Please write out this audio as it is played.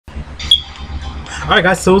Alright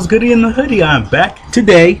guys, so it's Goody in the Hoodie. I'm back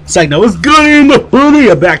today. It's like, no, it's Goody in the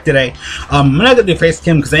Hoodie. I'm back today. I'm not gonna do face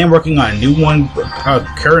cam because I am working on a new one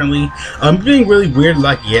currently. Being really weird,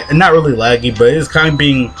 like, yeah, not really laggy, but it's kind of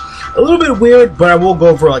being a little bit weird, but I will go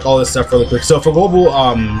over like all this stuff really quick. So for global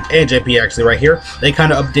and JP actually right here, they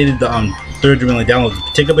kind of updated the 300 million downloads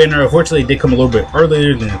ticket banner. Unfortunately, it did come a little bit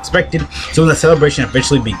earlier than expected. So when the celebration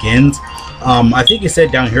officially begins, I think it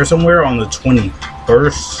said down here somewhere on the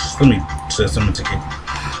 21st. Let me just some ticket.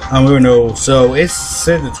 We don't know. So it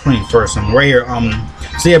said the 21st. I'm right here.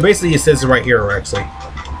 So yeah, basically it says it right here actually.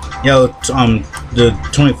 Yeah, the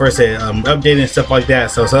 21st said updated and stuff like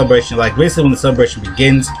that. So celebration, like basically when the celebration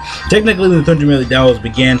begins, technically when the 300 million downloads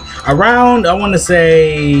begin around, I want to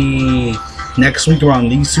say next week around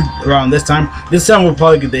this time. This time we'll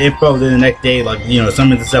probably get the info. Then the next day, like, you know,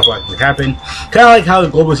 some of the stuff like happen, kind of like how the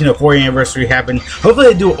global 4th anniversary happened.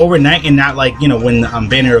 Hopefully they do it overnight and not like, you know, when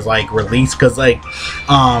banner is like released, because like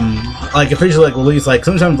officially like release, like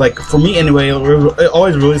sometimes like for me anyway, it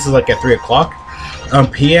always releases like at 3 o'clock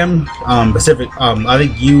p.m. Pacific, I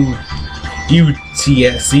think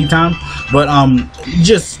UTC time, but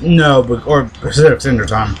just no, or Pacific Standard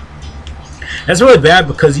Time. That's really bad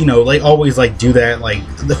because, you know, they always like do that. Like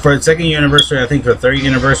for the 2nd anniversary, I think for the 3rd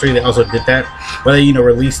anniversary, they also did that, where they, you know,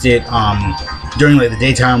 released it during like the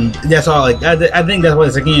daytime. That's all. Like I think that's why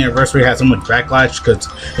the 2nd anniversary had so much backlash, because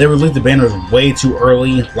they released the banners way too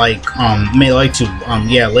early, like maybe like to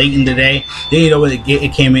yeah, late in the day. Then, you know, when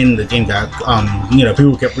it came in, the game got you know,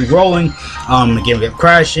 people kept re-rolling, the game kept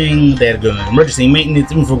crashing. They had to go into emergency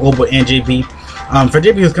maintenance, even for global and JP. For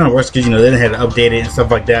JP it was kind of worse because, you know, they didn't have to update it and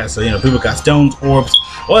stuff like that. So, you know, people got stones, orbs,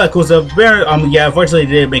 all that cool stuff. Yeah, unfortunately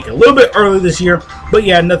they did make it a little bit early this year, but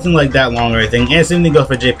yeah, nothing like that long or anything. And same thing goes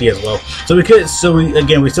for JP as well. So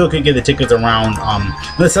we still could get the tickets around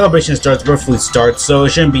when the celebration starts, roughly starts. So it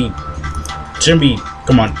shouldn't be,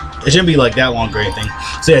 come on, it shouldn't be like that long or anything.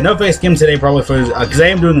 So yeah, no face cam today probably for because I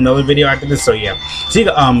am doing another video after this. So yeah, see,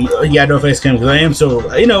 yeah, no face cam because I am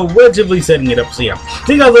so, you know, relatively setting it up. So yeah,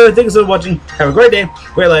 see you guys later. Thanks for watching. Have a great day,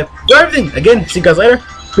 great life, do everything. Again, see you guys later.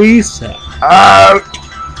 Peace out.